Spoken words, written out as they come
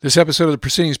This episode of the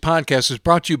Proceedings podcast is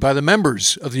brought to you by the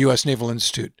members of the U.S. Naval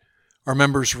Institute. Our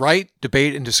members write,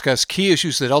 debate, and discuss key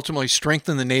issues that ultimately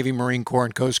strengthen the Navy, Marine Corps,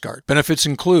 and Coast Guard. Benefits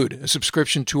include a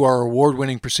subscription to our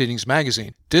award-winning Proceedings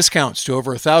magazine, discounts to over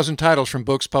 1,000 titles from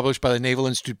books published by the Naval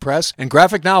Institute Press, and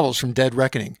graphic novels from Dead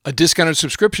Reckoning, a discounted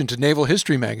subscription to Naval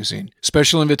History magazine,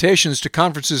 special invitations to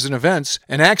conferences and events,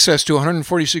 and access to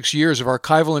 146 years of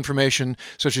archival information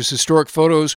such as historic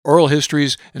photos, oral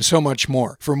histories, and so much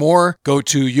more. For more, go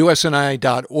to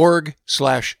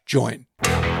usni.org/join.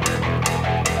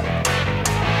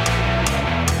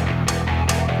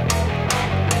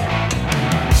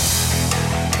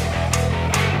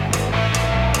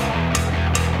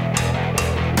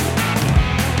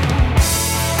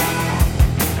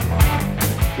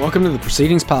 Welcome to the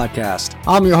Proceedings Podcast.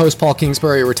 I'm your host, Paul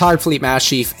Kingsbury, a retired Fleet Master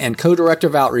Chief and co-director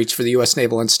of outreach for the U.S.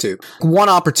 Naval Institute. One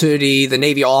opportunity the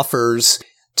Navy offers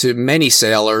to many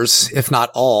sailors, if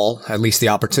not all, at least the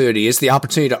opportunity, is the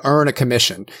opportunity to earn a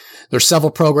commission. There's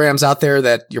several programs out there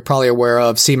that you're probably aware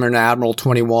of, Seaman Admiral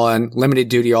 21, Limited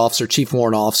Duty Officer, Chief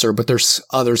Warrant Officer, but there's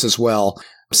others as well.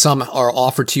 Some are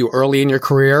offered to you early in your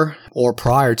career or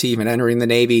prior to even entering the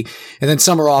Navy, and then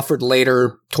some are offered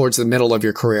later towards the middle of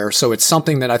your career. So it's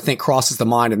something that I think crosses the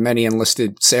mind of many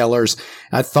enlisted sailors.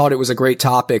 I thought it was a great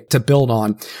topic to build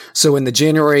on. So in the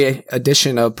January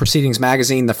edition of Proceedings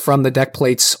magazine, the From the Deck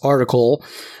Plates article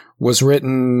was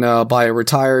written by a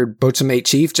retired boatswain mate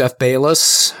chief, Jeff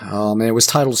Bayless, and it was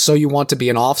titled, So You Want to Be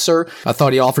an Officer? I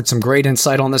thought he offered some great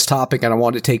insight on this topic, and I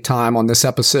wanted to take time on this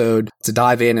episode to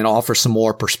dive in and offer some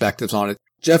more perspectives on it.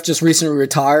 Jeff just recently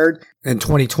retired in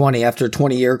 2020 after a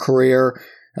 20-year career.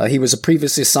 He was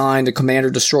previously assigned to Commander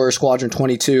Destroyer Squadron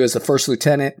 22 as the first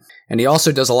lieutenant, and he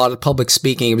also does a lot of public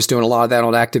speaking. He was doing a lot of that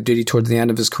on active duty towards the end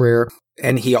of his career,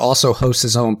 and he also hosts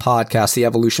his own podcast, the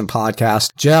Evolution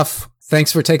Podcast. Jeff,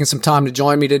 thanks for taking some time to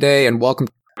join me today, and welcome.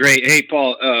 Great. Hey,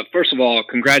 Paul, first of all,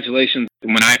 congratulations.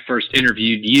 When I first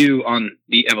interviewed you on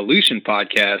the Evolution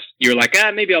podcast, you were like,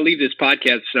 maybe I'll leave this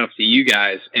podcast stuff to you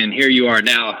guys. And here you are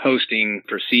now hosting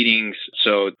Proceedings.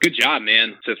 So good job,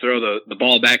 man, to throw the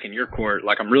ball back in your court.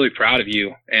 Like, I'm really proud of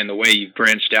you and the way you've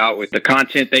branched out with the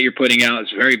content that you're putting out.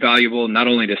 Is very valuable, not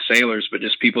only to sailors, but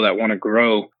just people that want to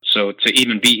grow. So to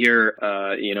even be here,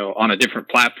 on a different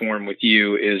platform with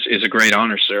you is a great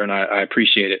honor, sir. And I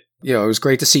appreciate it. Yeah, it was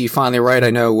great to see you finally write.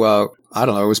 I know,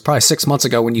 it was probably 6 months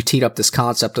ago when you teed up this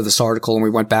concept of this article and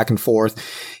we went back and forth.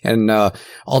 And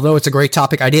although it's a great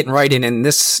topic, I didn't write it in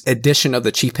this edition of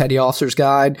the Chief Petty Officer's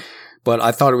Guide, but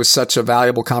I thought it was such a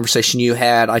valuable conversation you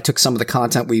had. I took some of the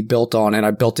content we built on and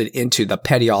I built it into the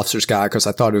Petty Officer's Guide because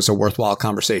I thought it was a worthwhile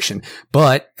conversation.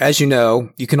 But as you know,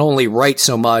 you can only write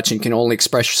so much and you can only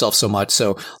express yourself so much.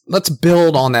 So let's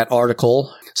build on that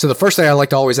article. So the first thing I like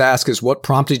to always ask is what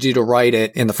prompted you to write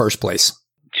it in the first place?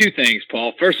 Two things,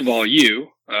 Paul. First of all, you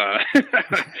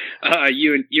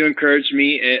encouraged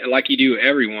me, like you do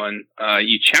everyone.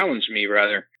 You challenged me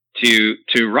rather to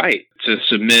write, to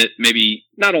submit, maybe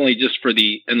not only just for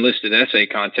the enlisted essay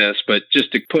contest, but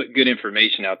just to put good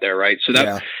information out there, right? So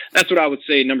that's what I would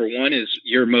say. Number one is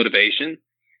your motivation.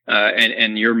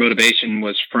 And your motivation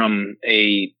was from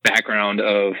a background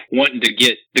of wanting to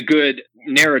get the good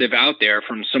narrative out there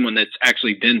from someone that's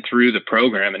actually been through the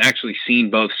program and actually seen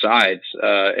both sides.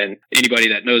 And anybody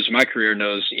that knows my career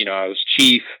knows, I was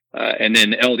chief, and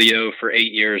then LDO for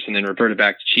 8 years and then reverted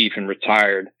back to chief and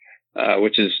retired,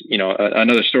 which is,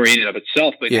 another story in and of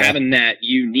itself. But having that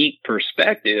unique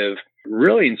perspective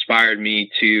really inspired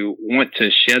me to want to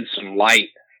shed some light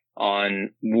on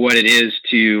what it is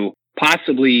to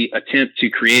possibly attempt to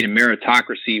create a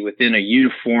meritocracy within a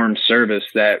uniformed service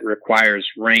that requires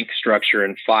rank, structure,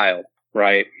 and file,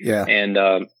 right? Yeah. And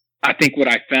I think what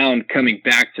I found coming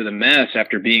back to the mess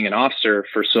after being an officer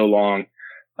for so long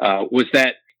was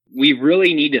that we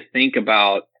really need to think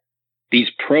about these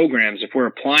programs if we're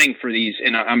applying for these,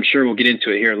 and I'm sure we'll get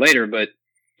into it here later, but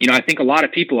I think a lot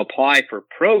of people apply for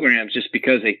programs just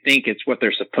because they think it's what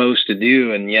they're supposed to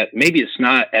do, and yet maybe it's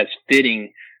not as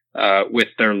fitting with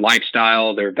their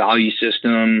lifestyle, their value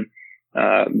system,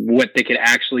 what they could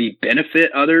actually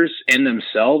benefit others and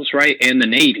themselves, right? And the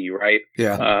Navy, right?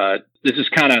 Yeah. This is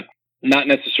kind of not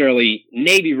necessarily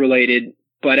Navy related,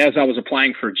 but as I was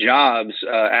applying for jobs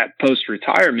at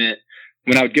post-retirement,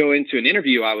 when I would go into an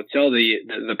interview, I would tell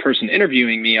the person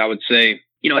interviewing me, I would say,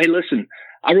 hey, listen,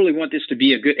 I really want this to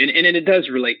be a good, and it does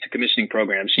relate to commissioning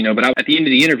programs, but at the end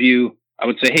of the interview, I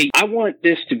would say, hey, I want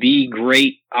this to be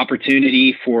great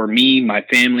opportunity for me, my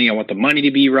family. I want the money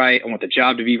to be right. I want the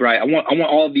job to be right. I want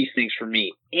all of these things for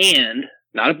me. And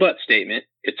not a but statement.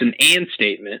 It's an and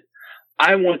statement.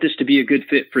 I want this to be a good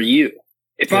fit for you.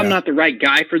 If I'm not the right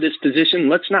guy for this position,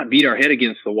 let's not beat our head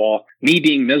against the wall. Me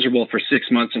being miserable for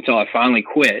 6 months until I finally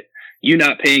quit, you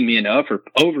not paying me enough or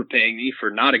overpaying me for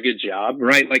not a good job,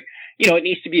 right? Like, it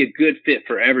needs to be a good fit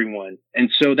for everyone.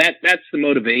 And so that's the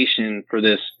motivation for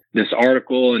this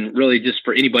article, and really just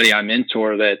for anybody I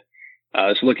mentor that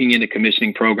is looking into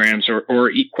commissioning programs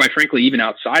or quite frankly, even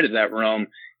outside of that realm,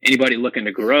 anybody looking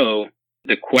to grow.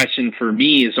 The question for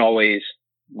me is always,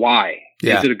 why?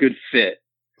 Yeah. Is it a good fit?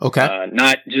 Okay.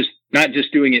 Not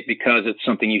just doing it because it's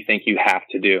something you think you have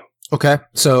to do. Okay.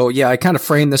 So yeah, I kind of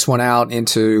framed this one out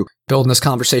into building this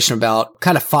conversation about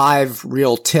kind of 5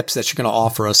 real tips that you're going to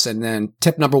offer us. And then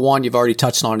tip number 1, you've already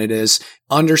touched on it, is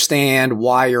understand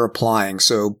why you're applying.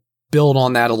 So build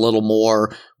on that a little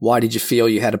more. Why did you feel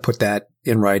you had to put that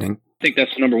in writing? I think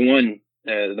that's number 1.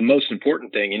 The most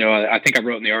important thing. I think I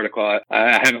wrote in the article,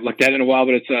 I haven't looked at it in a while,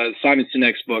 but it's Simon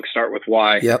Sinek's book, Start With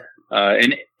Why. Yep.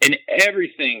 And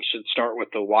everything should start with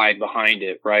the why behind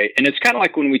it, right? And it's kind of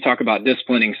like when we talk about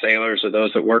disciplining sailors or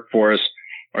those that work for us,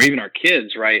 or even our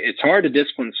kids, right? It's hard to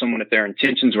discipline someone if their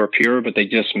intentions were pure, but they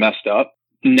just messed up.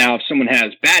 Now, if someone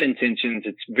has bad intentions,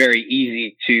 it's very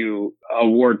easy to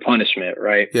award punishment,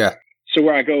 right? Yeah. So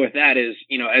where I go with that is,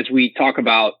 as we talk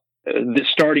about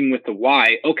starting with the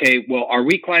why, okay, well, are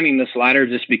we climbing this ladder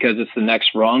just because it's the next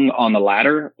rung on the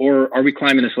ladder? Or are we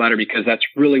climbing this ladder because that's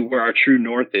really where our true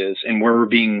north is and where we're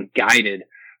being guided?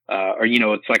 Or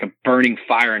it's like a burning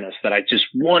fire in us that I just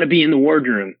want to be in the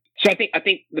wardroom. So I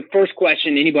think the first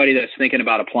question, anybody that's thinking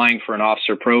about applying for an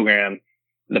officer program,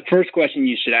 the first question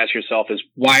you should ask yourself is,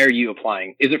 why are you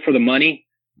applying? Is it for the money?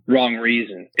 Wrong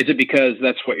reason. Is it because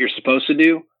that's what you're supposed to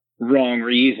do? Wrong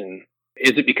reason.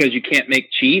 Is it because you can't make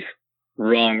chief?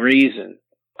 Wrong reason.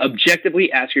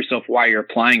 Objectively ask yourself why you're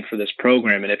applying for this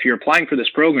program. And if you're applying for this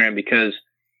program because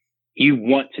you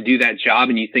want to do that job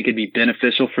and you think it'd be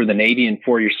beneficial for the Navy and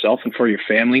for yourself and for your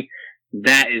family,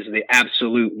 that is the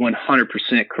absolute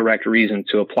 100% correct reason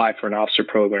to apply for an officer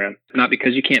program. Not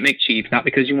because you can't make chief, not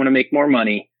because you want to make more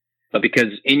money, but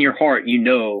because in your heart, you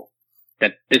know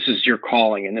that this is your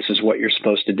calling and this is what you're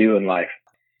supposed to do in life.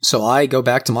 So I go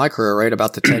back to my career, right,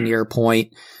 about the 10-year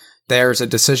point. There's a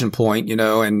decision point,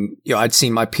 and I'd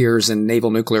seen my peers in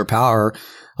naval nuclear power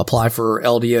apply for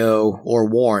LDO or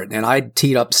warrant, and I'd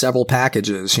teed up several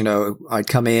packages. I'd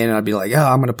come in and I'd be like,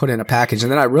 I'm going to put in a package.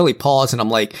 And then I really pause and I'm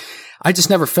like, I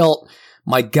just never felt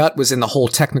my gut was in the whole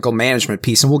technical management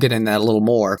piece, and we'll get into that a little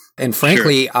more. And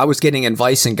frankly, sure, I was getting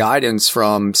advice and guidance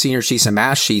from senior chiefs and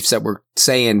mass chiefs that were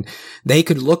saying they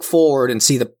could look forward and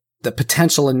see the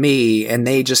potential in me, and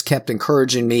they just kept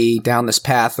encouraging me down this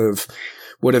path of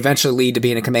would eventually lead to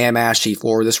being a command mass chief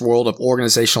or this world of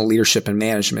organizational leadership and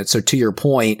management. So to your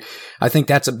point, I think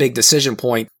that's a big decision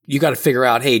point. You got to figure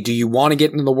out, hey, do you want to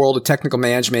get into the world of technical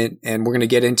management? And we're going to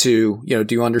get into, do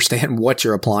you understand what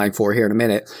you're applying for here in a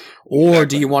minute? Or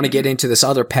do you want to get into this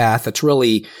other path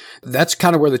that's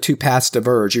kind of where the two paths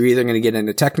diverge. You're either going to get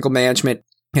into technical management.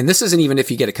 And this isn't even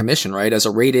if you get a commission, right? As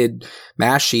a rated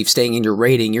mass chief staying in your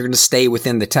rating, you're going to stay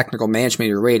within the technical management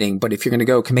of your rating. But if you're going to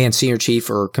go command senior chief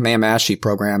or command mass chief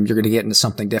program, you're going to get into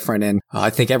something different. And I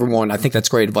think that's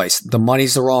great advice. The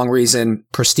money's the wrong reason.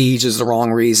 Prestige is the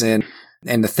wrong reason.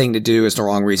 And the thing to do is the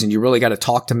wrong reason. You really got to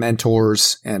talk to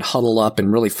mentors and huddle up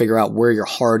and really figure out where your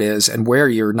heart is and where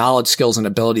your knowledge, skills, and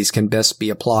abilities can best be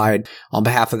applied on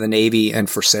behalf of the Navy and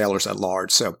for sailors at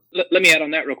large. So let me add on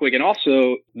that real quick. And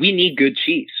also, we need good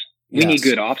chiefs. We need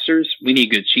good officers. We need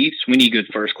good chiefs. We need good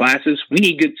first classes. We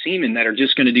need good seamen that are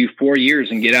just going to do 4 years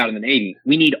and get out of the Navy.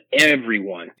 We need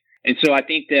everyone. And so I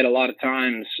think that a lot of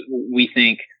times we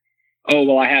think, oh,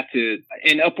 well, I have to,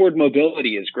 and upward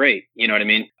mobility is great. You know what I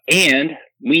mean? And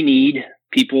we need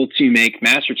people to make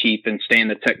master chief and stay in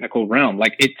the technical realm.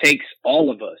 Like, it takes all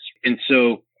of us. And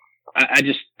so I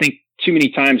just think too many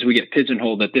times we get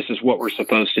pigeonholed that this is what we're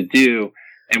supposed to do.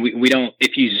 And we don't,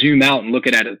 if you zoom out and look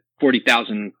at it at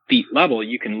 40,000 feet level,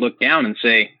 you can look down and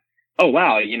say, oh,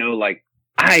 wow,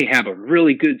 I have a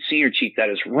really good senior chief that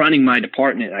is running my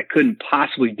department, and I couldn't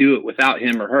possibly do it without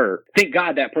him or her. Thank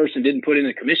God that person didn't put in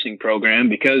a commissioning program,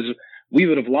 because we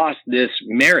would have lost this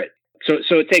merit.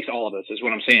 So it takes all of us, is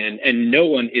what I'm saying. And no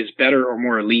one is better or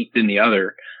more elite than the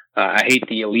other. I hate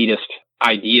the elitist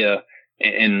idea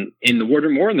in the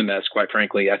wardroom or in the mess, quite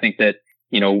frankly. I think that,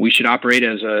 we should operate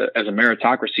as a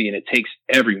meritocracy, and it takes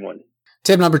everyone.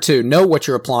 Tip number 2, know what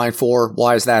you're applying for.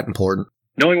 Why is that important?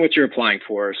 Knowing what you're applying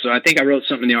for. So I think I wrote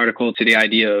something in the article to the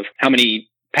idea of how many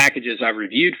packages I've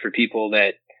reviewed for people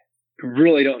that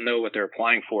really don't know what they're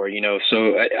applying for,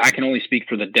 So I can only speak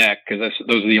for the deck, because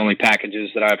those are the only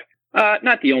packages that I've,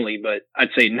 not the only, but I'd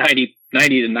say 90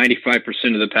 to 95%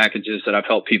 of the packages that I've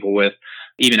helped people with.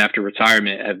 even after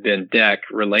retirement, have been deck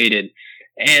related.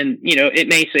 And, it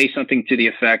may say something to the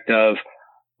effect of,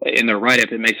 in the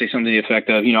write-up, it may say something to the effect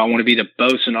of, I want to be the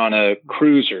bosun on a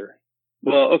cruiser.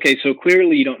 Well, okay, so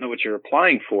clearly you don't know what you're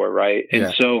applying for, right?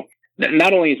 And so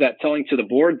not only is that telling to the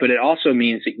board, but it also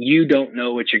means that you don't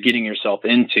know what you're getting yourself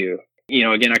into.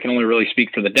 Again, I can only really speak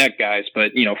for the deck guys,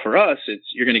 but, for us,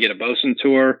 you're going to get a bosun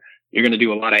tour. You're going to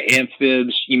do a lot of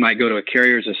amphibs. You might go to a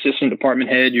carrier's assistant department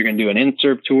head. You're going to do an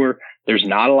in-serv tour. There's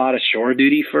not a lot of shore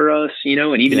duty for us,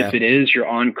 and even if it is, you're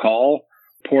on call.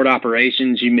 Port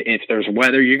operations, if there's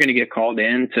weather, you're going to get called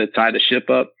in to tie the ship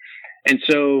up. And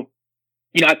so,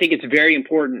 I think it's very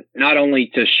important not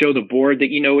only to show the board that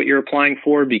you know what you're applying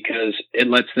for, because it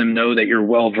lets them know that you're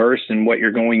well versed in what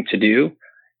you're going to do,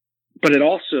 but it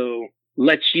also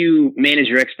lets you manage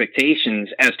your expectations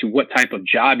as to what type of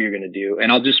job you're going to do.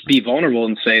 And I'll just be vulnerable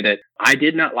and say that I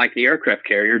did not like the aircraft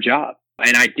carrier job.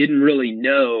 And I didn't really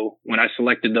know when I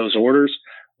selected those orders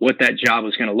what that job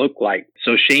was going to look like.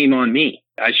 So shame on me.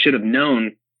 I should have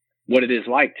known what it is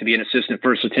like to be an assistant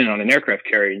first lieutenant on an aircraft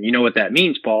carrier. And you know what that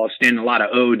means, Paul? Standing a lot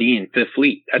of OOD in Fifth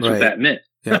Fleet. That's what that meant.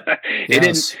 Yeah.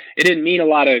 It didn't mean a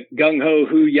lot of gung-ho,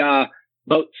 hoo-yah,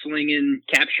 boat slinging,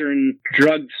 capturing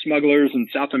drug smugglers in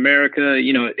South America.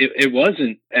 It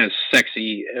wasn't as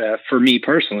sexy for me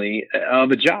personally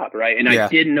of a job, right? And I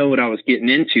didn't know what I was getting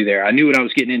into there. I knew what I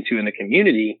was getting into in the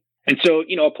community. And so,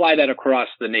 apply that across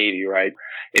the Navy, right?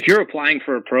 If you're applying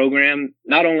for a program,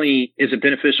 not only is it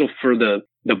beneficial for the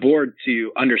board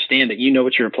to understand that you know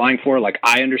what you're applying for. Like,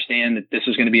 I understand that this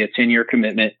is going to be a 10-year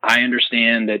commitment. I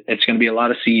understand that it's going to be a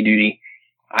lot of sea duty.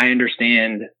 I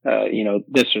understand,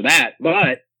 this or that.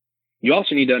 But you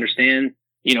also need to understand,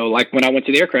 like when I went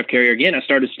to the aircraft carrier again, I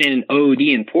started standing OOD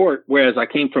in port, whereas I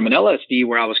came from an LSD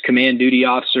where I was command duty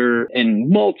officer and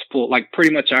multiple, like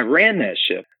pretty much I ran that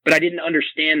ship. But I didn't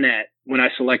understand that when I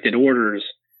selected orders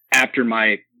after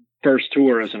my first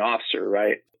tour as an officer,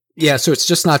 right? Yeah, so it's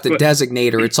just not the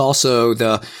designator. It's also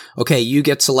you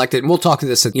get selected, and we'll talk to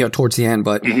this, towards the end,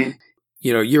 but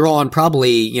you're on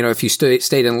probably, if you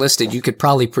stayed enlisted, you could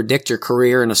probably predict your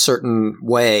career in a certain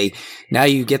way. Now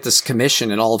you get this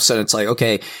commission and all of a sudden it's like,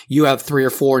 okay, you have 3 or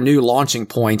 4 new launching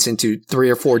points into 3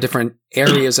 or 4 different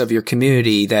areas of your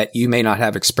community that you may not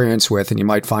have experience with, and you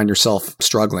might find yourself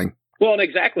struggling. Well, and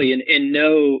exactly. And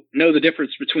know the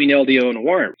difference between LDO and a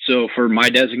warrant. So for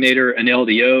my designator, an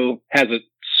LDO has a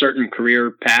certain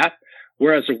career path,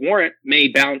 whereas a warrant may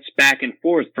bounce back and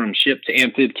forth from ship to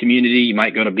amphib community. You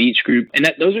might go to beach group.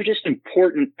 And those are just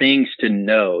important things to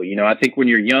know. I think when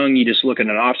you're young, you just look at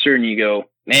an officer and you go,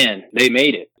 man, they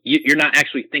made it. You're not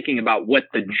actually thinking about what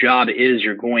the job is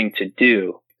you're going to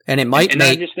do. And it might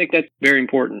I just think that's very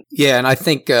important. Yeah, and I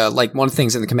think like one of the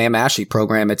things in the Command Master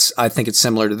program, I think it's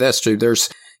similar to this too. There's,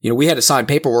 we had to sign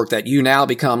paperwork that you now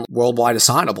become worldwide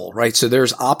assignable, right? So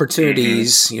there's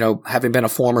opportunities, having been a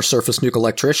former surface nuke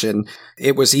electrician,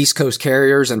 it was East Coast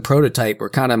carriers and prototype were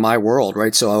kind of my world,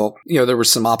 right? So, there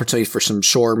was some opportunity for some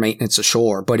shore maintenance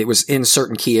ashore, but it was in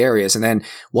certain key areas. And then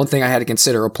one thing I had to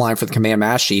consider applying for the Command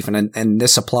Master Chief, and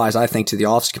this applies, I think, to the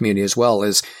officer community as well,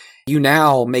 is you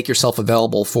now make yourself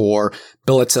available for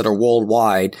billets that are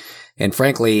worldwide. And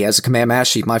frankly, as a Command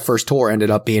Master Chief, my first tour ended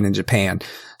up being in Japan.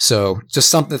 So just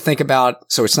something to think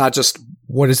about. So it's not just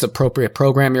what is the appropriate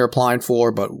program you're applying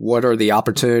for, but what are the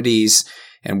opportunities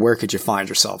and where could you find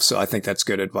yourself? So I think that's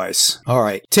good advice. All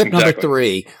right. Tip number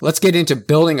 3. Let's get into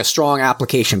building a strong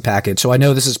application package. So I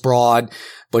know this is broad,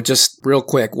 but just real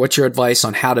quick, what's your advice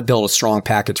on how to build a strong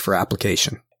package for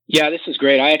application? Yeah, this is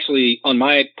great. I actually, on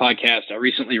my podcast, I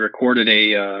recently recorded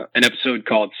an episode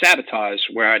called Sabotage,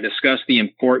 where I discussed the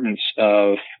importance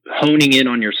of honing in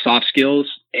on your soft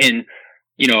skills. And,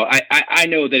 I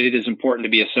know that it is important to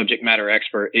be a subject matter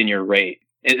expert in your rate.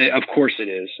 Of course it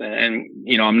is. And,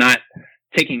 I'm not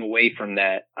taking away from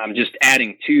that. I'm just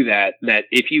adding to that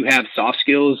if you have soft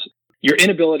skills, your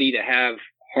inability to have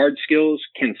hard skills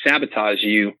can sabotage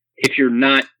you if you're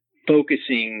not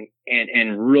focusing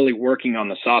and really working on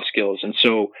the soft skills. And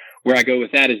so where I go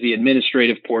with that is the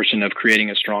administrative portion of creating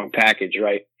a strong package,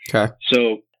 right? Okay.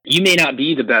 So you may not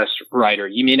be the best writer.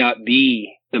 You may not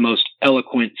be the most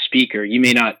eloquent speaker. You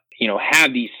may not,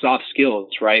 have these soft skills,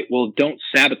 right? Well, don't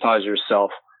sabotage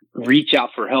yourself. Reach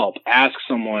out for help. Ask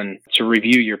someone to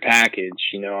review your package.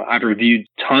 I've reviewed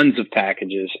tons of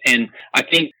packages, and I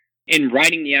think in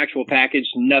writing the actual package,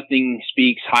 nothing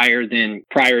speaks higher than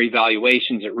prior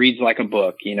evaluations. It reads like a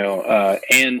book,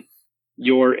 and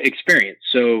your experience.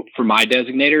 So for my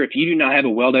designator, if you do not have a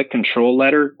well deck control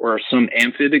letter or some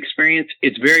amphib experience,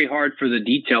 it's very hard for the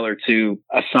detailer to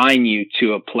assign you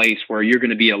to a place where you're going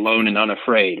to be alone and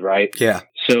unafraid, right? Yeah.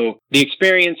 So the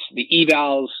experience, the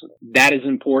evals, that is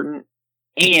important.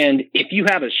 And if you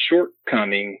have a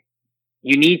shortcoming,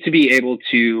 you need to be able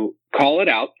to call it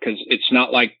out, because it's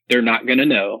not like they're not going to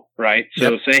know, right?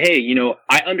 So say, hey,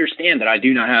 I understand that I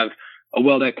do not have a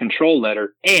WELDEC control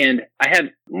letter, and I have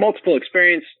multiple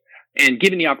experience, and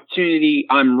given the opportunity,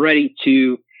 I'm ready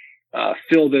to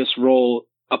fill this role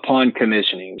upon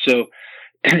commissioning. So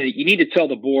you need to tell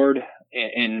the board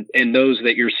and those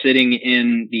that you're sitting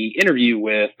in the interview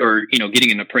with, or,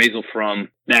 getting an appraisal from,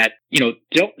 that,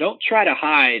 don't try to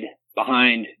hide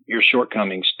behind your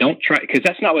shortcomings. Don't try, because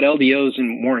that's not what LDOs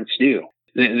and warrants do.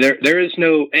 There is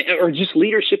no, or just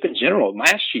leadership in general.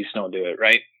 Mass chiefs don't do it,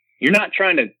 right? You're not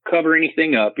trying to cover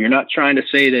anything up. You're not trying to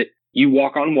say that you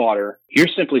walk on water. You're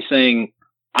simply saying,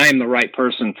 I am the right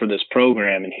person for this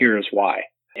program, and here is why.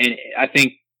 And I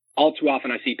think all too often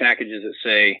I see packages that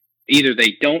say either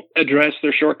they don't address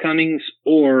their shortcomings,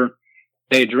 or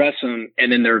they address them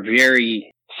and then they're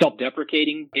very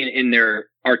self-deprecating in their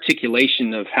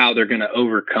articulation of how they're going to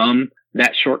overcome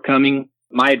that shortcoming.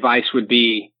 My advice would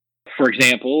be, for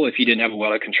example, if you didn't have a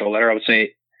WELDEC control letter, I would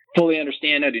say, fully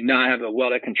understand I do not have a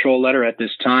WELDEC control letter at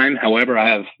this time. However, I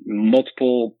have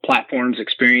multiple platforms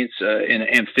experience in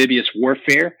amphibious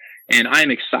warfare, and I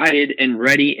am excited and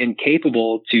ready and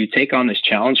capable to take on this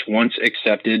challenge once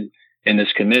accepted in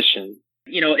this commission.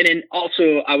 And then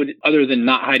also I would, other than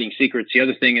not hiding secrets, the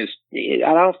other thing is,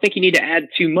 I don't think you need to add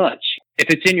too much. If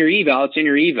it's in your eval, it's in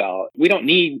your eval. We don't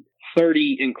need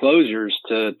 30 enclosures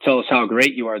to tell us how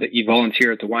great you are that you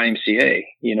volunteer at the YMCA.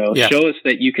 Show us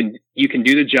that you can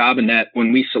do the job, and that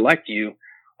when we select you,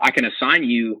 I can assign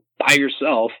you by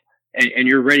yourself and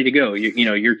you're ready to go.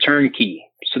 You're turnkey.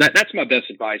 So that's my best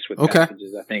advice with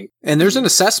packages, I think. And there's an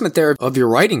assessment there of your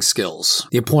writing skills,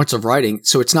 the importance of writing.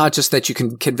 So it's not just that you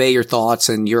can convey your thoughts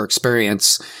and your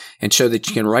experience and show that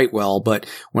you can write well. But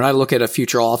when I look at a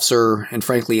future officer, and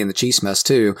frankly in the Chiefs Mess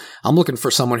too, I'm looking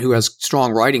for someone who has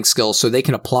strong writing skills so they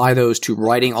can apply those to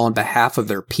writing on behalf of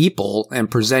their people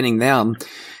and presenting them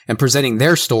and presenting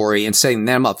their story and setting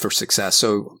them up for success.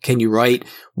 So can you write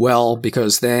well?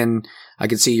 Because then I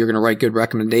can see you're going to write good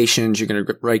recommendations, you're going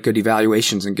to write good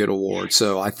evaluations and good awards.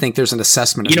 So I think there's an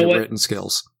assessment of your written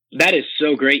skills. That is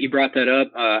so great you brought that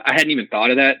up. I hadn't even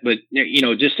thought of that, but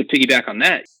just to piggyback on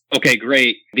that. Okay,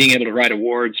 great. Being able to write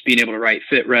awards, being able to write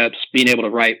fit reps, being able to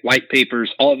write white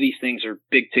papers, all of these things are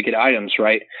big ticket items,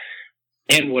 right?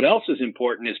 And what else is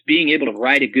important is being able to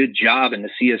write a good job in the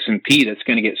CSMP that's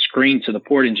going to get screened to the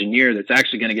port engineer, that's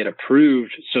actually going to get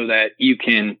approved so that you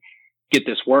can get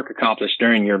this work accomplished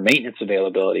during your maintenance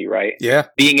availability, right? Yeah.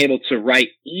 Being able to write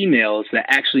emails that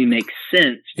actually make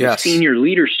sense to senior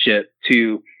leadership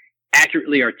to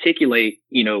accurately articulate,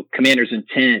 commander's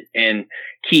intent and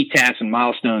key tasks and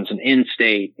milestones and end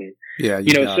state. And,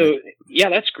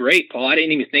 that's great, Paul. I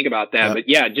didn't even think about that, but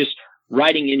just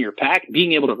writing in your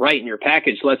being able to write in your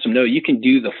package lets them know you can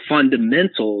do the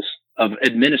fundamentals of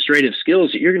administrative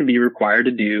skills that you're going to be required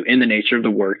to do in the nature of the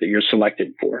work that you're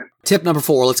selected for. Tip number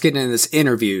 4, let's get into this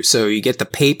interview. So you get the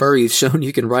paper, you've shown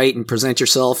you can write and present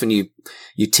yourself, and you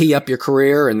tee up your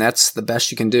career, and that's the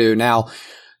best you can do. Now,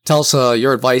 tell us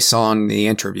your advice on the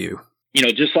interview.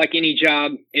 Just like any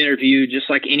job interview, just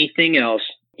like anything else,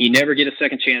 you never get a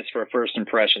second chance for a first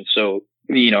impression. So,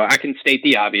 I can state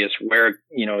the obvious, wear,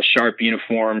 a sharp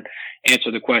uniform,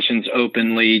 answer the questions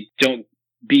openly, don't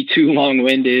be too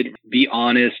long-winded, be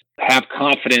honest, have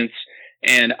confidence.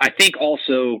 And I think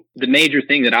also the major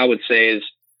thing that I would say is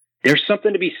there's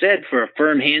something to be said for a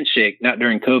firm handshake, not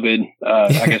during COVID.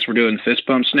 I guess we're doing fist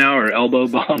bumps now, or elbow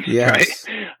bumps, right?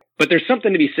 But there's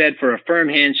something to be said for a firm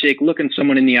handshake, looking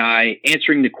someone in the eye,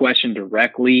 answering the question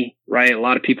directly, right? A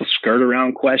lot of people skirt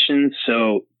around questions.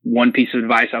 So one piece of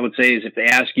advice I would say is if they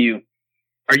ask you,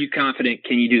 are you confident?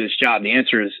 Can you do this job? The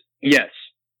answer is yes,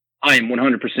 I am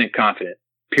 100% confident.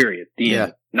 Period. The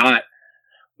end. Not,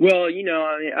 well,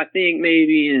 I think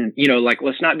maybe, and,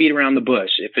 let's not beat around the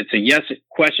bush. If it's a yes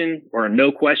question or a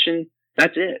no question,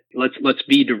 that's it. Let's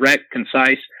be direct,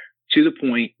 concise, to the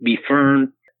point, be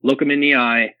firm, look them in the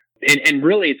eye. And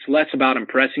really, it's less about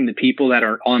impressing the people that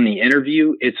are on the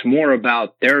interview. It's more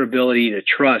about their ability to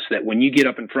trust that when you get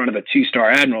up in front of a 2-star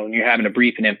admiral and you're having to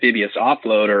brief an amphibious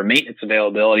offload or maintenance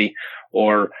availability,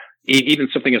 or even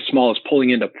something as small as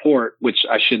pulling into port, which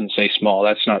I shouldn't say small.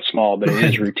 That's not small, but it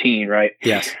is routine, right?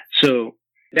 Yes. So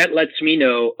that lets me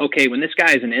know, okay, when this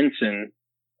guy is an ensign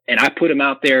and I put him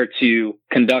out there to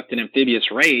conduct an amphibious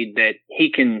raid, that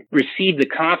he can receive the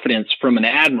confidence from an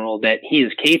admiral that he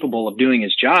is capable of doing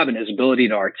his job and his ability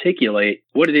to articulate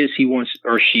what it is he wants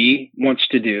or she wants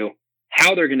to do,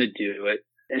 how they're going to do it.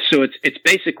 And so it's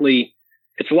basically,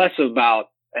 it's less about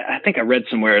I think I read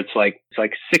somewhere it's like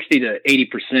 60 to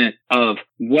 80% of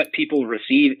what people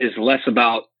receive is less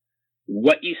about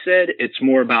what you said. It's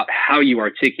more about how you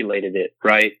articulated it,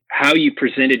 right? How you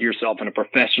presented yourself in a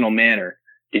professional manner.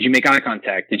 Did you make eye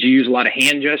contact? Did you use a lot of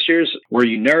hand gestures? Were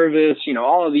you nervous?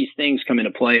 All of these things come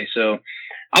into play. So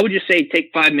I would just say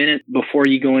take 5 minutes before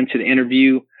you go into the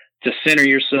interview to center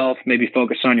yourself, maybe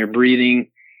focus on your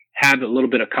breathing, have a little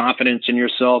bit of confidence in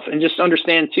yourself, and just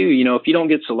understand too, if you don't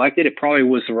get selected, it probably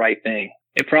was the right thing.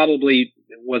 It probably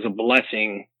was a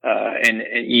blessing. And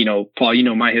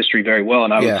Paul, my history very well.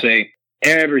 And I would say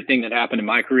everything that happened in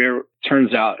my career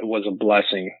turns out it was a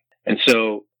blessing. And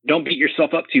so don't beat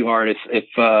yourself up too hard. If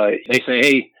they say,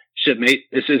 hey, shipmate,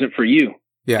 this isn't for you.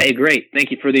 Yeah. Hey, great.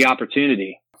 Thank you for the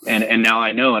opportunity. And now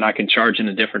I know, and I can charge in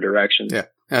a different direction. Yeah.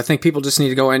 I think people just need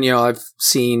to go in. I've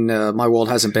seen, my world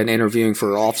hasn't been interviewing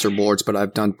for officer boards, but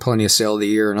I've done plenty of sale of the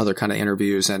year and other kind of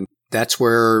interviews. And that's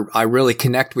where I really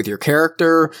connect with your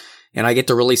character and I get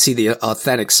to really see the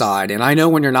authentic side. And I know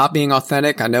when you're not being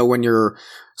authentic. I know when you're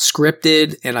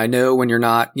scripted, and I know when you're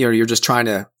not, you're just trying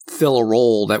to fill a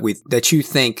role that you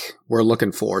think we're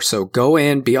looking for. So go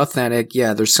in, be authentic.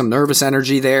 Yeah, there's some nervous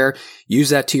energy there. Use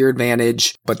that to your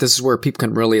advantage. But this is where people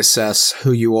can really assess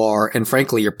who you are and,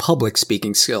 frankly, your public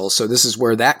speaking skills. So this is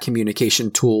where that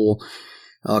communication tool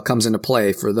comes into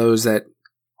play. For those that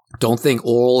don't think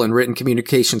oral and written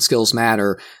communication skills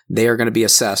matter, they are going to be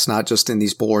assessed, not just in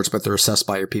these boards, but they're assessed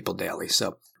by your people daily.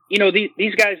 So,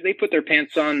 these guys, they put their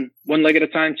pants on one leg at a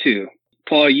time too.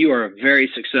 Paul, you are a very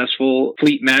successful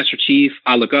fleet master chief.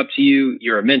 I look up to you.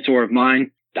 You're a mentor of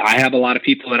mine. I have a lot of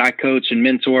people that I coach and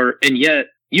mentor, and yet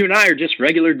you and I are just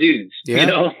regular dudes.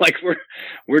 Yeah.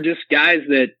 We're just guys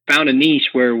that found a niche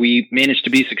where we managed to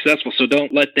be successful. So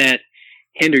don't let that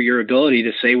hinder your ability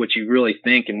to say what you really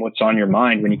think and what's on your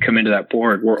mind when you come into that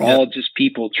board. We're all just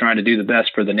people trying to do the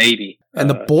best for the Navy. And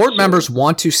the board members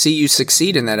want to see you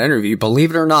succeed in that interview, believe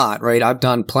it or not, right? I've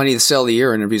done plenty of the sale of the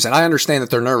year interviews, and I understand that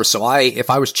they're nervous. So if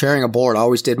I was chairing a board, I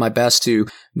always did my best to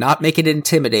not make it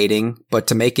intimidating, but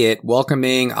to make it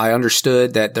welcoming. I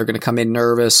understood that they're going to come in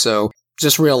nervous. So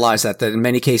just realize that in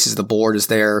many cases, the board is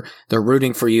there. They're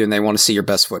rooting for you and they want to see your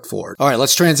best foot forward. All right,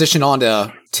 let's transition on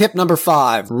to tip number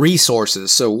 5,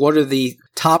 resources. So what are the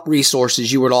top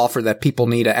resources you would offer that people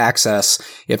need to access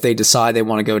if they decide they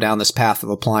want to go down this path of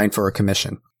applying for a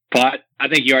commission? But I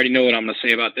think you already know what I'm going to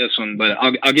say about this one, but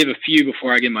I'll give a few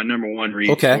before I give my number one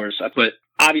resource. Okay. But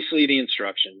obviously the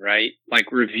instruction, right?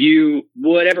 Like review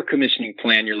whatever commissioning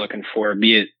plan you're looking for,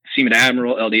 be it Seaman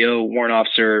Admiral, LDO, warrant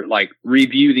officer,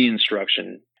 review the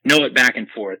instruction. Know it back and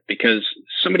forth, because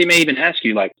somebody may even ask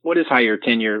you, what is higher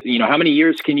tenure? How many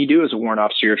years can you do as a warrant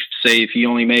officer? Say if you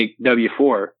only make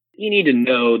W-4, you need to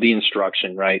know the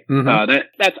instruction, right? Mm-hmm.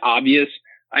 That's obvious,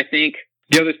 I think.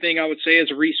 The other thing I would say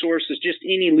as a resource is just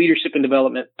any leadership and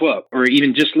development book, or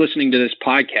even just listening to this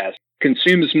podcast.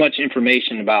 Consume as much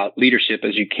information about leadership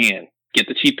as you can. Get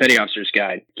the Chief Petty Officer's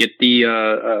Guide. Get the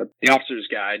Officer's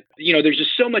Guide. There's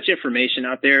just so much information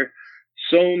out there.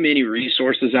 So many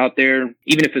resources out there,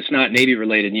 even if it's not Navy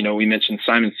related. We mentioned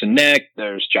Simon Sinek.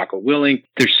 There's Jocko Willink.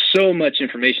 There's so much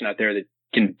information out there that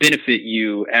can benefit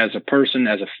you as a person,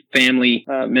 as a family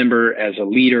member, as a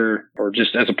leader, or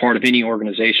just as a part of any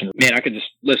organization. Man, I could just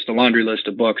list a laundry list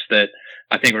of books that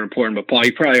I think are important. But Paul,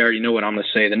 you probably already know what I'm going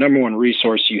to say. The number one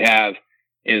resource you have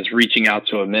is reaching out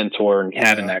to a mentor and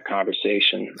having that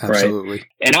conversation. Absolutely. Right?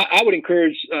 And I would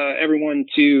encourage everyone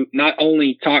to not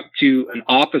only talk to an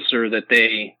officer that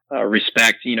they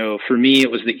respect. For me, it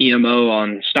was the EMO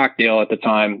on Stockdale at the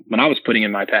time when I was putting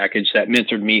in my package that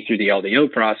mentored me through the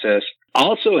LDO process. I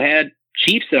also had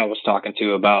chiefs that I was talking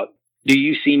to about, do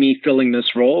you see me filling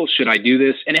this role? Should I do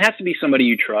this? And it has to be somebody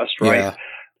you trust, right? Yeah.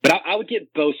 But I would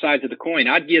get both sides of the coin.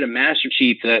 I'd get a master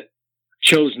chief that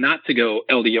chose not to go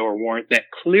LDO or warrant that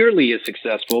clearly is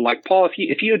successful. Like Paul,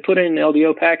 if you had put in an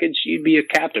LDO package, you'd be a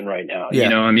captain right now.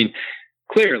 Yeah.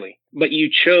 Clearly, but you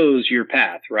chose your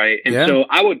path, right? And so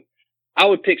I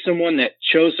would pick someone that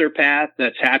chose their path,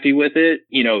 that's happy with it.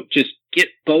 Just get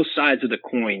both sides of the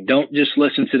coin. Don't just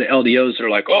listen to the LDOs that are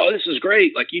like, oh, this is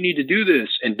great. You need to do this.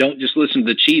 And don't just listen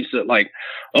to the chiefs that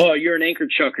oh, you're an anchor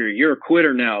chucker. You're a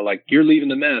quitter now. You're leaving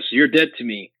the mess. You're dead to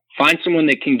me. Find someone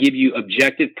that can give you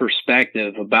objective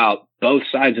perspective about both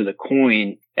sides of the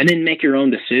coin, and then make your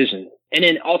own decision. And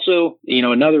then also,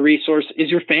 another resource is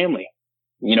your family.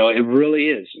 It really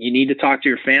is. You need to talk to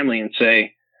your family and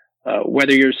say,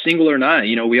 whether you're single or not,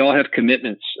 we all have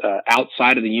commitments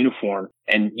outside of the uniform,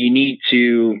 and you need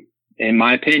to, in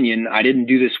my opinion, I didn't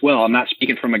do this well. I'm not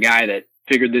speaking from a guy that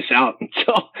figured this out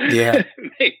until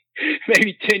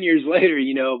maybe 10 years later,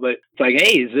 but it's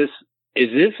hey,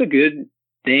 is this a good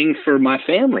thing for my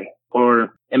family?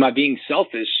 Or am I being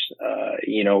selfish,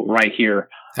 right here?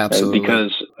 Absolutely.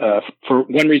 Because for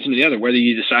one reason or the other, whether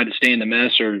you decide to stay in the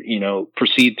mess or,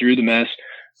 proceed through the mess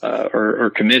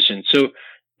or commission. So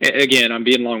again, I'm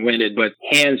being long-winded, but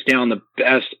hands down,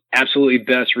 the absolutely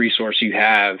best resource you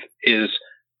have is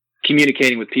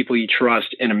communicating with people you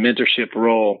trust in a mentorship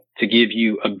role to give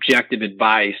you objective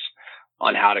advice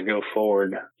on how to go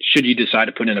forward, should you decide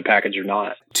to put in a package or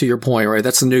not. To your point, right?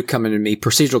 That's the new coming to me,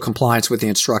 procedural compliance with the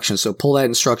instructions. So pull that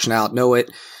instruction out, know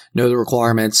the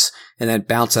requirements, and then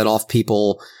bounce that off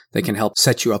people that can help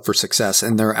set you up for success.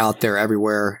 And they're out there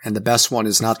everywhere. And the best one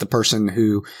is not the person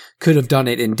who could have done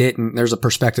it and didn't. There's a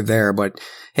perspective there, but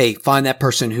hey, find that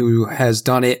person who has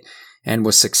done it and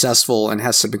was successful and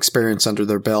has some experience under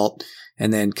their belt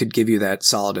and then could give you that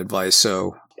solid advice.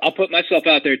 So I'll put myself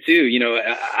out there too.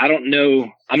 I don't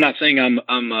know. I'm not saying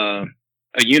I'm a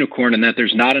unicorn and that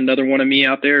there's not another one of me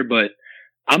out there, but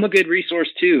I'm a good resource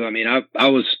too. I mean, I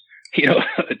was,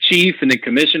 a chief and then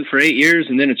commissioned for 8 years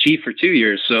and then a chief for 2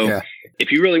 years. So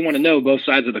if you really want to know both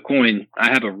sides of the coin,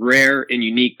 I have a rare and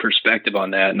unique perspective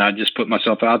on that. And I just put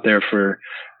myself out there for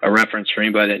a reference for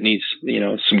anybody that needs,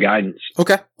 some guidance.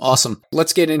 Okay. Awesome.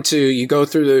 Let's get into, you go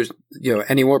through those,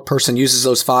 any person uses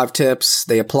those 5 tips,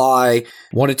 they apply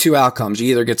 1 of 2 outcomes.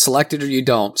 You either get selected or you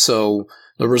don't. So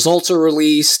the results are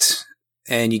released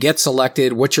and you get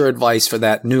selected. What's your advice for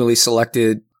that newly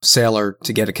selected sailor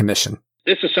to get a commission?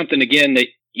 This is something, again, that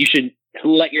you should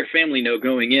let your family know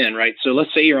going in, right? So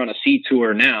let's say you're on a sea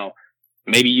tour now.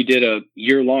 Maybe you did a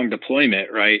year-long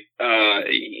deployment, right?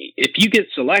 If you get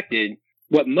selected,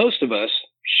 what most of us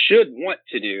should want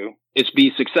to do is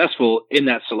be successful in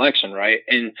that selection, right?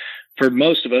 And for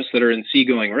most of us that are in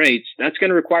seagoing rates, that's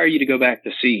going to require you to go back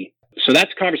to sea. So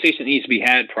that's a conversation that needs to be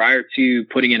had prior to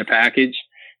putting in a package.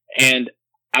 And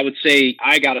I would say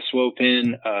I got a SWO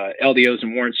pin. LDOs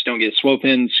and warrants don't get SWO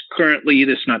pins currently.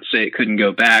 That's not to say it couldn't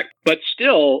go back. But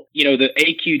still, the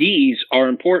AQDs are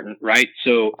important, right?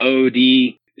 So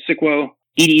OD, SICWO,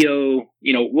 EDO,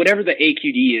 whatever the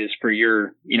AQD is for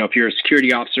your, if you're a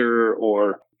security officer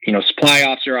or, supply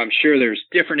officer, I'm sure there's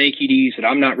different AQDs that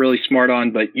I'm not really smart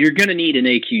on, but you're going to need an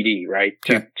AQD, right?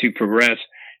 To progress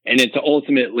and then to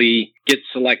ultimately get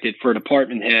selected for a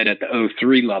department head at the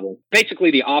O3 level.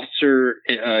 Basically the officer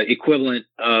equivalent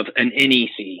of an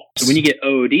NEC. So when you get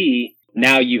OD,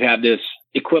 now you have this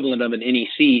equivalent of an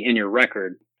NEC in your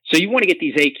record. So you want to get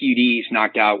these AQDs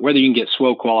knocked out, whether you can get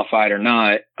SWO qualified or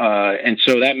not. And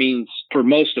so that means, for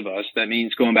most of us, that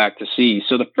means going back to sea.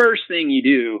 So the first thing you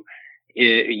do,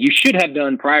 you should have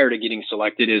done prior to getting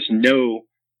selected, is know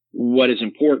what is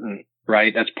important,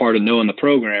 right? That's part of knowing the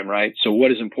program, right? So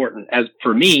what is important? As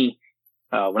for me,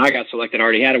 when I got selected, I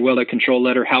already had a welded control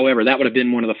letter. However, that would have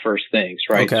been one of the first things,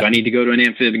 right? Okay. So I need to go to an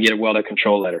amphib and get a welded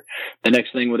control letter. The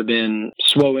next thing would have been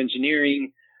SWO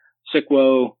engineering,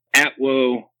 SICWO,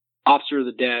 ATWO, officer of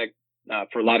the deck.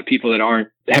 For a lot of people that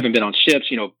haven't been on ships,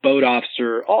 boat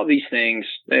officer, all these things,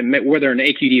 whether an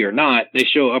AQD or not, they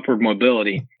show upward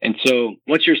mobility. And so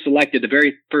once you're selected, the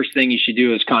very first thing you should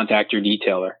do is contact your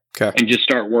detailer and just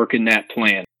start working that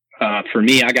plan. For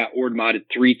me, I got ord modded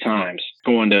 3 times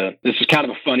this is kind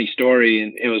of a funny story.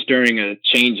 And it was during a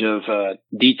change of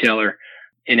detailer.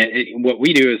 And what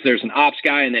we do is there's an ops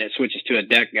guy and then it switches to a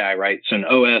deck guy, right? So an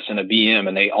OS and a BM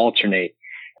and they alternate.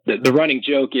 The running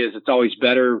joke is it's always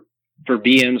better for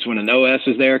BMs when an OS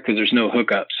is there because there's no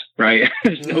hookups, right?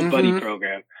 There's no buddy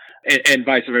program, and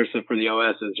vice versa for the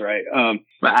OSs, right?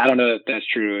 But I don't know if that's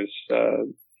true.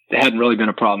 It hadn't really been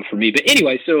a problem for me. But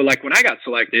anyway, so like when I got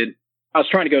selected, I was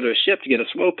trying to go to a ship to get a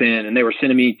SWO pin, and they were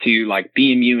sending me to like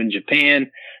BMU in Japan.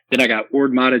 Then I got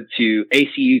ord modded to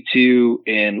ACU2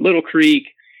 in Little Creek,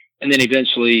 and then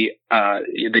eventually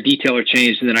the detailer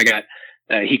changed, and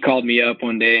then he called me up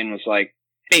one day and was like,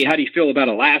 "Hey, how do you feel about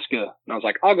Alaska?" And I was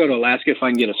like, "I'll go to Alaska if I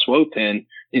can get a SWO pin."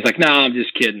 He's like, "No, I'm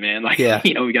just kidding, man. Like,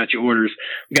 we got your orders.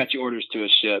 We got your orders to a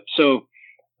ship." So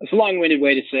it's a long-winded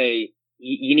way to say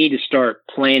you need to start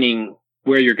planning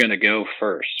where you're going to go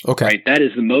first. Okay. Right? That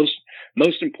is the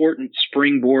most important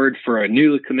springboard for a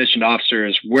newly commissioned officer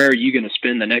is where are you going to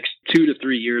spend the next 2 to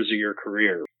 3 years of your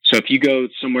career. So if you go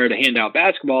somewhere to hand out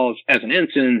basketballs as an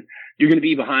ensign, you're going to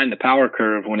be behind the power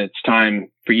curve when it's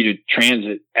time for you to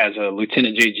transit as a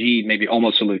lieutenant JG, maybe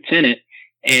almost a lieutenant.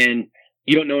 And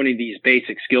you don't know any of these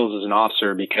basic skills as an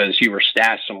officer because you were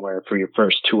stashed somewhere for your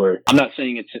first tour. I'm not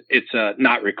saying it's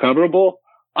not recoverable.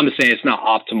 I'm just saying it's not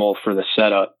optimal for the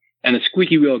setup. And the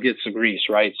squeaky wheel gets the grease,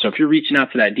 right? So if you're reaching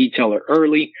out to that detailer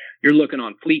early, you're looking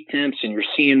on fleet temps and you're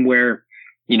seeing where,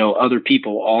 other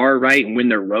people are, right? And when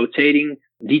they're rotating,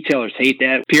 detailers hate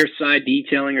that. Pier side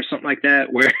detailing or something like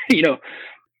that, where,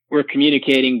 we're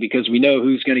communicating because we know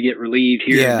who's going to get relieved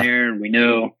here Yeah. and there, and we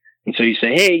know. And so you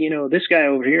say, hey, this guy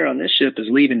over here on this ship is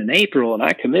leaving in April, and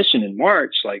I commission in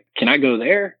March. Like, can I go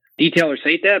there? Detailers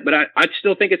hate that, but I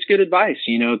still think it's good advice.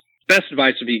 Best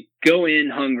advice would be go in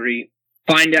hungry,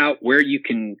 find out where you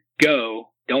can go.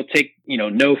 Don't take,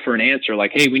 no for an answer.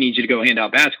 Like, hey, we need you to go hand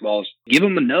out basketballs. Give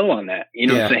them a no on that.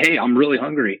 Say, hey, I'm really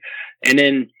hungry. And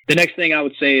then the next thing I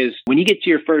would say is when you get to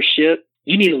your first ship,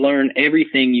 you need to learn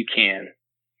everything you can.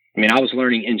 I mean, I was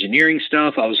learning engineering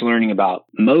stuff. I was learning about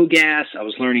MOGAS. I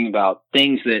was learning about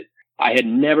things that I had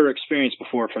never experienced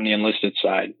before from the enlisted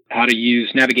side. How to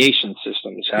use navigation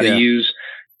systems, how to use,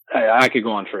 I could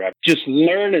go on forever. Just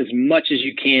learn as much as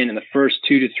you can in the first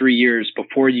 2 to 3 years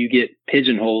before you get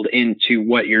pigeonholed into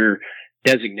what your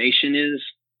designation is,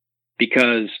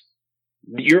 because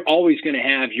you're always going to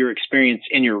have your experience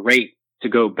and your rate to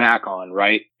go back on,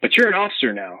 right? But you're an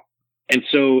officer now. And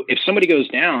so if somebody goes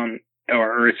down,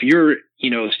 or if you're,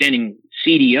 standing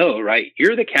CDO, right,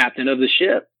 you're the captain of the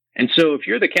ship. And so if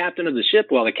you're the captain of the ship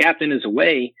while the captain is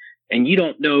away and you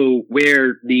don't know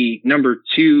where the number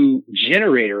 2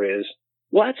 generator is,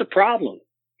 well, that's a problem.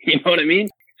 You know what I mean?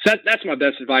 So that's my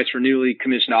best advice for newly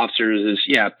commissioned officers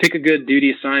is, pick a good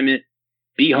duty assignment,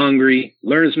 be hungry,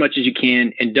 learn as much as you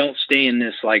can, and don't stay in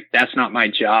this, like, that's not my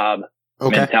job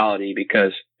mentality,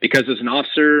 because as an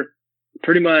officer,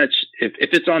 pretty much if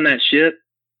it's on that ship,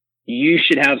 you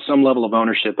should have some level of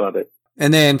ownership of it.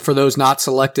 And then for those not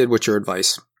selected, what's your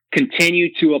advice?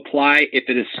 Continue to apply if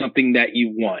it is something that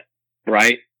you want,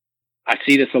 right? I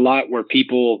see this a lot where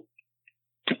people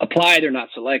apply, they're not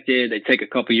selected, they take a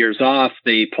couple years off,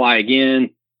 they apply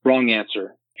again, wrong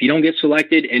answer. If you don't get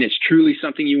selected and it's truly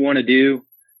something you want to do,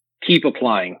 keep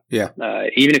applying. Yeah.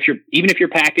 Even if your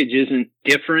package isn't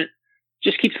different,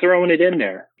 just keep throwing it in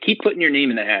there. Keep putting your name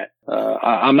in the hat.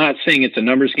 I'm not saying it's a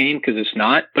numbers game, because it's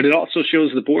not, but it also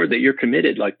shows the board that you're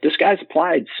committed. Like, this guy's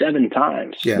applied 7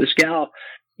 times. Yeah. This gal,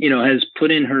 has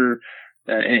put in her,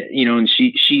 and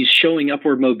she's showing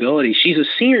upward mobility. She's a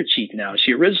senior chief now.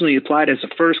 She originally applied as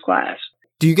a first class.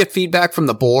 Do you get feedback from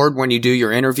the board when you do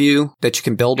your interview that you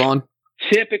can build on?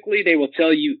 Typically, they will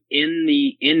tell you in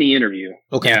the interview.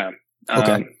 Okay. Yeah.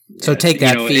 Okay. So take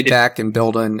that feedback and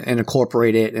build and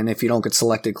incorporate it. And if you don't get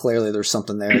selected, clearly there's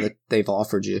something there that they've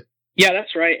offered you. Yeah,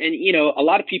 that's right. And, a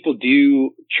lot of people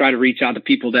do try to reach out to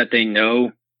people that they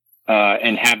know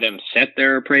and have them set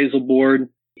their appraisal board.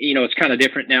 It's kind of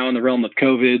different now in the realm of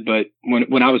COVID, but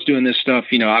when I was doing this stuff,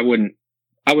 I wouldn't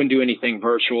do anything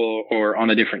virtual or on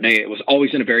a different day. It was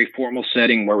always in a very formal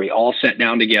setting where we all sat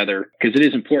down together, because it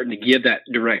is important to give that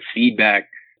direct feedback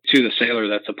to the sailor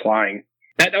that's applying.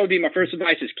 That would be my first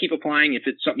advice, is keep applying if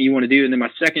it's something you want to do. And then my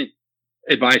second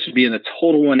advice would be in the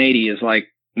total 180 is like,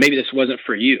 maybe this wasn't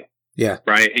for you. Yeah.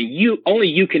 Right. And only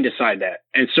you can decide that.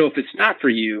 And so if it's not for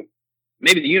you,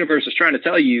 maybe the universe is trying to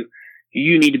tell you,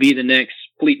 you need to be the next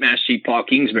Fleet Master Chief Paul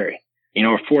Kingsbury,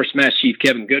 or Force Master Chief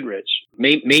Kevin Goodrich.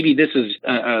 Maybe this is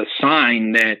a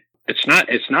sign that it's not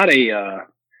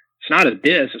a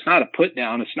diss, it's not a put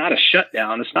down, it's not a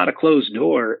shutdown, it's not a closed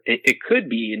door. It could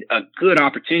be a good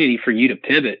opportunity for you to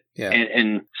pivot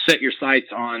and set your sights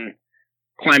on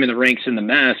climbing the ranks in the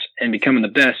mess and becoming the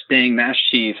best dang Master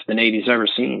Chief the Navy's ever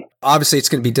seen. Obviously, it's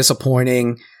going to be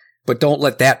disappointing, but don't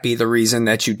let that be the reason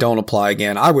that you don't apply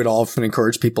again. I would often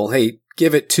encourage people, hey,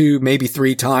 give it 2, maybe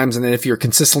 3 times. And then if you're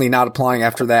consistently not applying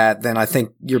after that, then I think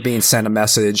you're being sent a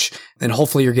message, and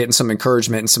hopefully you're getting some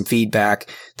encouragement and some feedback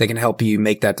that can help you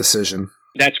make that decision.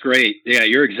 That's great. Yeah,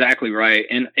 you're exactly right.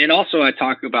 And also I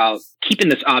talk about keeping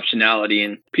this optionality,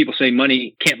 and people say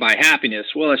money can't buy happiness.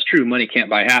 Well, that's true. Money can't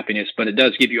buy happiness, but it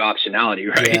does give you optionality,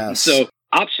 right? Yes. So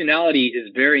optionality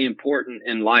is very important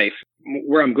in life.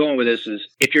 Where I'm going with this is,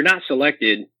 if you're not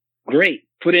selected, great.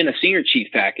 Put in a senior chief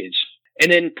package,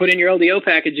 and then put in your LDO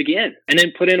package again, and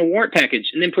then put in a warrant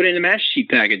package, and then put in a Master Chief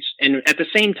package, and at the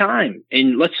same time.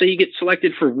 And let's say you get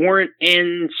selected for warrant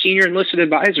and senior enlisted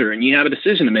advisor, and you have a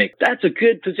decision to make. That's a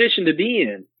good position to be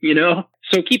in,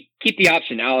 So keep the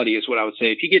optionality is what I would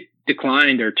say. If you get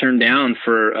declined or turned down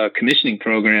for a commissioning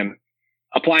program,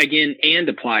 apply again and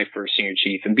apply for a senior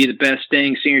chief, and be the best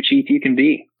dang senior chief you can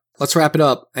be. Let's wrap it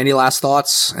up. Any last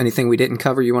thoughts? Anything we didn't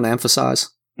cover you want to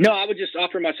emphasize? No, I would just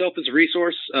offer myself as a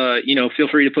resource. Feel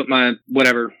free to put my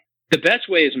whatever. The best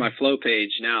way is my flow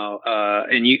page now,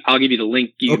 and I'll give you the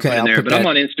link you can put in there. But I'm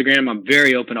on Instagram. I'm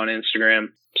very open on Instagram,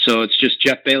 so it's just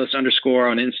Jeff Bayless _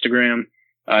 on Instagram.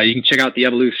 You can check out the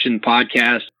Evolution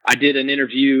podcast. I did an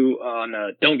interview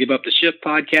on Don't Give Up the Ship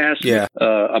podcast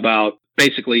about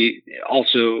basically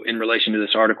also in relation to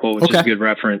this article, which is a good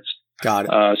reference. Got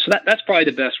it. So that's probably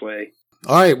the best way.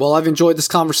 All right. Well, I've enjoyed this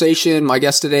conversation. My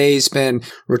guest today has been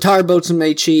retired boatswain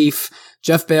mate chief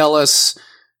Jeff Bayless,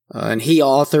 and he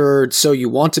authored So You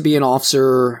Want to Be an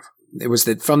Officer. It was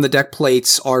the From the Deck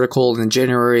Plates article in the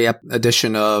January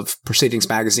edition of Proceedings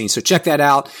magazine. So check that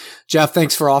out. Jeff,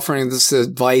 thanks for offering this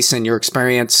advice and your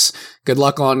experience. Good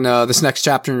luck on this next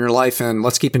chapter in your life, and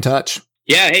let's keep in touch.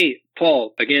 Yeah. Hey,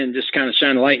 Paul, again, just kind of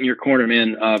shine a light in your corner,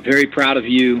 man. Very proud of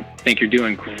you. I think you're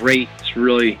doing great. It's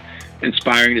really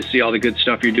inspiring to see all the good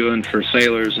stuff you're doing for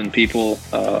sailors and people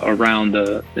around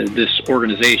this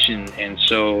organization. And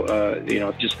so,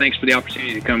 just thanks for the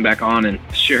opportunity to come back on and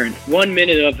sharing 1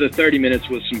 minute of the 30 minutes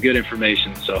with some good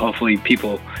information. So hopefully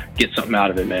people get something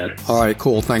out of it, man. All right,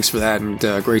 cool. Thanks for that. And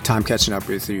great time catching up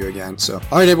with you again. So,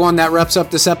 all right, everyone, that wraps up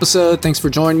this episode. Thanks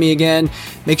for joining me again.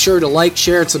 Make sure to like,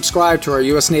 share, and subscribe to our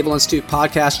U.S. Naval Institute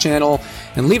podcast channel,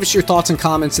 and leave us your thoughts and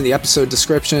comments in the episode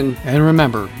description. And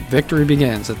remember, victory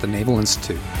begins at the Naval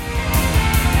Institute.